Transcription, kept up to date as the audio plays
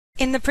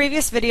In the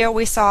previous video,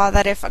 we saw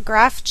that if a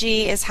graph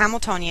G is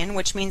Hamiltonian,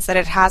 which means that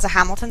it has a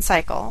Hamilton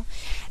cycle,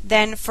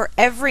 then for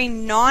every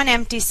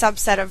non-empty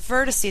subset of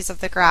vertices of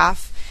the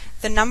graph,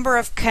 the number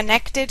of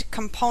connected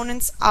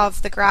components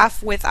of the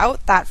graph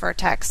without that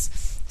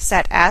vertex,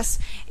 set S,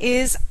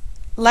 is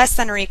less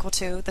than or equal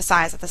to the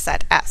size of the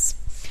set S.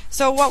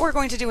 So what we're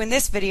going to do in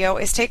this video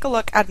is take a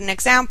look at an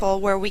example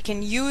where we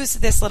can use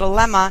this little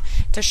lemma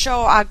to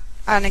show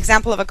an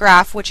example of a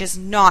graph which is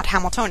not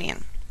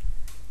Hamiltonian.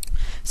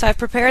 So I've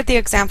prepared the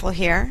example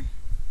here.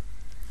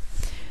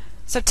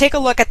 So take a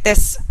look at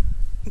this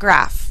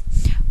graph.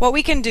 What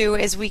we can do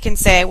is we can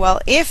say, well,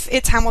 if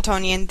it's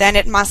Hamiltonian, then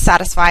it must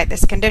satisfy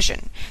this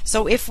condition.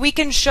 So if we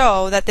can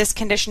show that this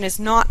condition is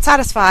not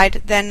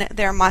satisfied, then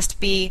there must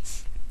be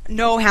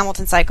no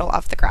Hamilton cycle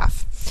of the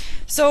graph.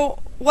 So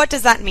what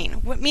does that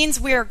mean? It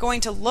means we are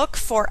going to look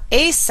for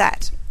a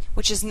set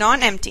which is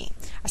non-empty,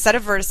 a set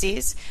of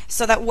vertices,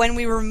 so that when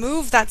we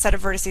remove that set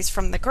of vertices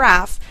from the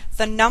graph,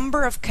 the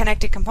number of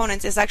connected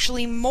components is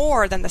actually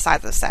more than the size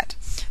of the set.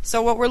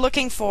 So what we're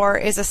looking for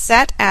is a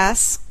set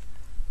S.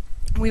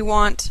 We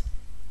want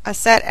a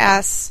set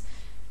S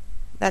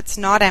that's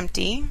not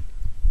empty,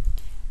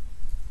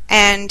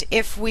 and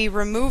if we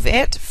remove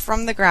it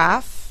from the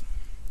graph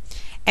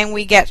and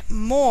we get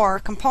more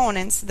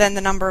components than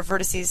the number of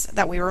vertices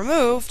that we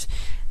removed,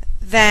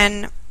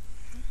 then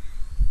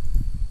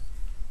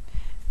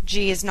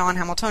G is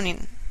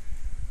non-Hamiltonian.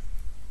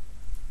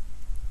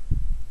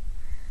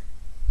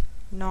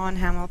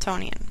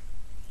 Non-Hamiltonian.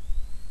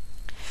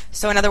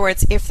 So in other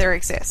words, if there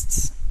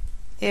exists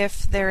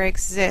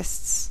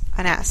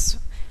an S,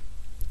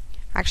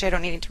 actually I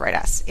don't need to write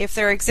S. If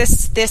there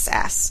exists this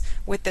S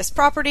with this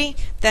property,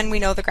 then we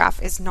know the graph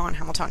is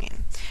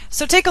non-Hamiltonian.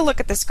 So take a look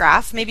at this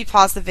graph, maybe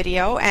pause the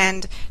video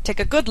and take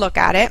a good look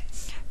at it.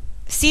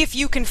 See if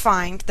you can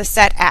find the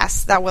set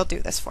S that will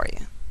do this for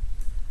you.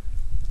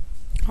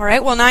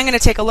 Alright, well now I'm going to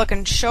take a look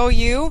and show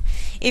you.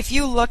 If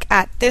you look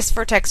at this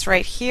vertex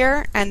right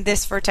here and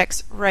this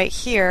vertex right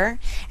here,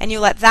 and you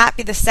let that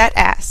be the set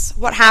S,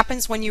 what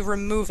happens when you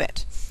remove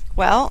it?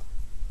 Well,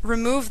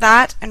 remove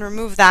that, and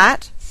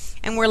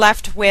we're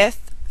left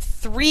with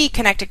 3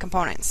 connected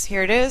components.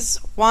 Here it is,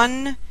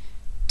 1,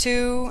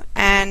 2,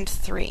 and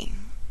 3.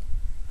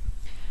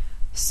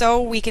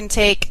 So we can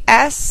take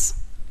S,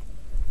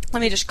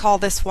 let me just call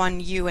this one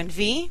U and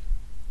V.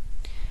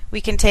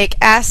 We can take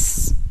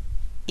S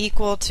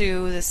equal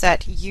to the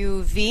set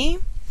UV,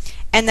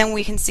 and then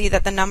we can see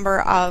that the number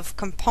of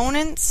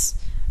components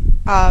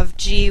of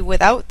G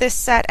without this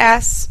set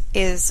S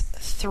is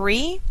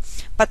 3,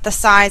 but the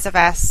size of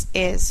S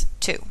is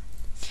 2.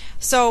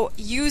 So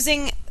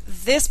using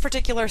this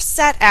particular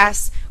set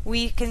S,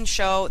 we can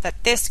show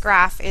that this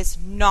graph is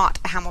not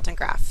a Hamilton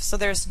graph. So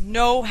there's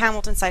no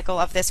Hamilton cycle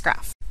of this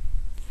graph.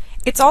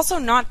 It's also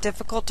not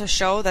difficult to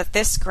show that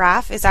this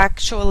graph is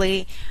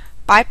actually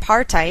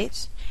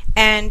bipartite,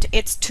 and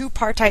its 2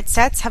 partite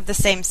sets have the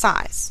same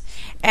size.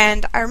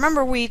 And I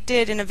remember we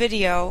did in a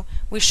video,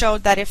 we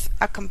showed that if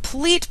a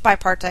complete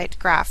bipartite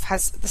graph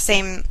has the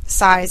same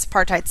size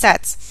partite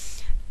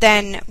sets,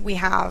 then we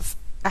have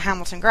a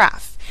Hamilton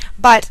graph.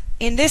 But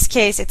in this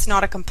case, it's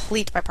not a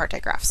complete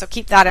bipartite graph, so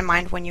keep that in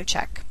mind when you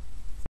check.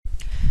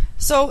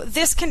 So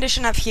this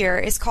condition up here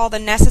is called a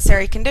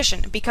necessary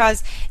condition,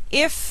 because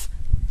if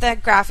the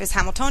graph is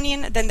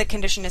Hamiltonian, then the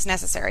condition is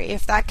necessary.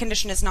 If that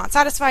condition is not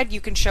satisfied, you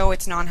can show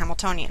it's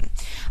non-Hamiltonian.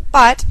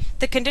 But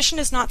the condition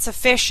is not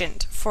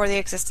sufficient for the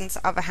existence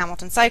of a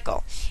Hamilton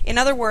cycle. In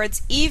other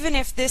words, even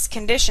if this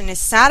condition is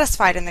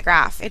satisfied in the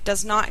graph, it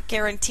does not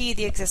guarantee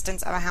the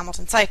existence of a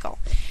Hamilton cycle.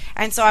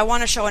 And so I want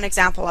to show an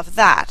example of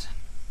that.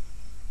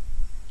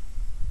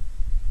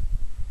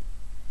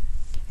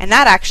 And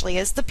that actually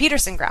is the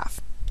Peterson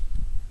graph.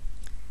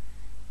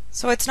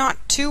 So it's not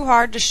too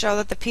hard to show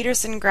that the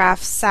Peterson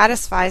graph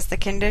satisfies the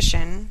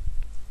condition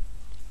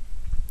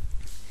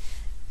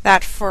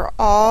that for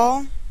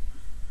all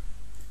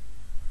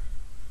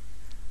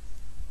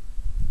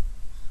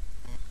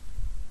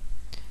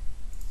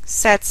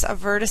sets of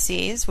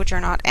vertices which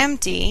are not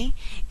empty,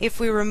 if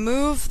we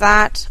remove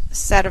that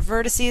set of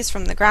vertices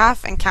from the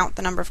graph and count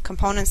the number of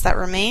components that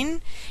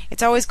remain,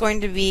 it's always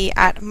going to be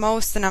at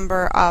most the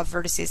number of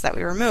vertices that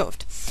we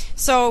removed.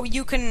 So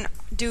you can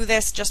do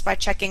this just by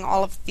checking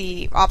all of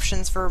the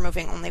options for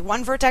removing only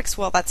one vertex.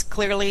 Well, that's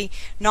clearly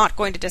not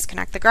going to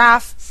disconnect the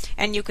graph.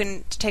 And you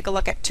can take a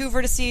look at 2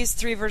 vertices,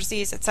 3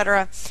 vertices,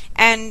 etc.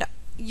 And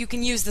you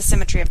can use the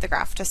symmetry of the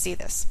graph to see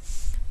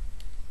this.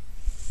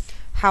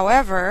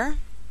 However,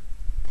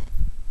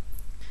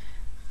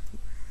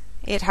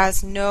 it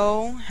has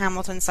no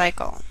Hamilton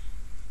cycle.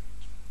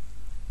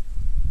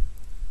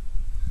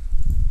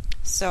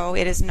 So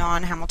it is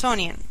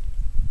non-Hamiltonian.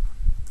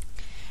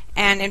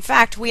 And in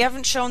fact, we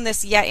haven't shown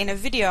this yet in a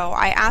video.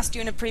 I asked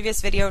you in a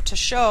previous video to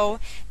show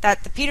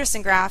that the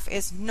Peterson graph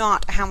is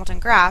not a Hamilton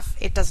graph.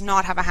 It does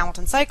not have a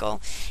Hamilton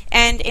cycle.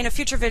 And in a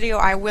future video,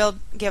 I will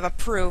give a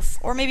proof,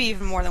 or maybe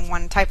even more than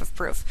one type of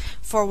proof,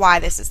 for why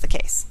this is the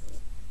case.